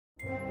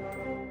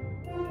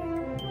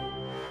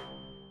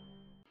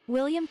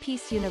William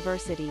Peace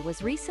University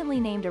was recently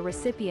named a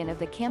recipient of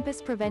the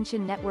Campus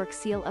Prevention Network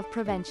Seal of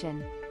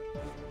Prevention.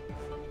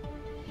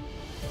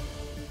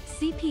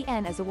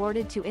 CPN is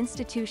awarded to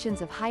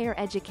institutions of higher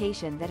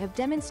education that have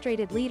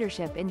demonstrated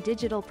leadership in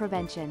digital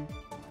prevention.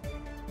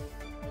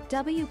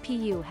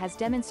 WPU has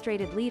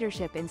demonstrated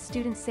leadership in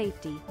student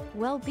safety,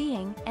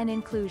 well-being, and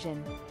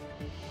inclusion.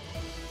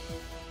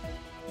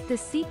 The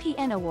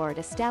CPN Award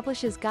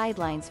establishes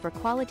guidelines for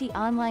quality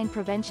online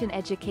prevention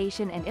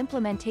education and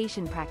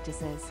implementation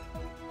practices.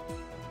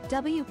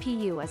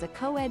 WPU is a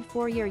co-ed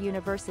 4-year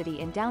university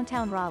in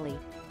downtown Raleigh,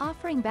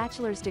 offering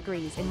bachelor's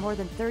degrees in more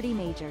than 30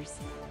 majors.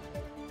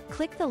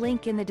 Click the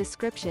link in the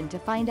description to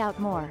find out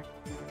more.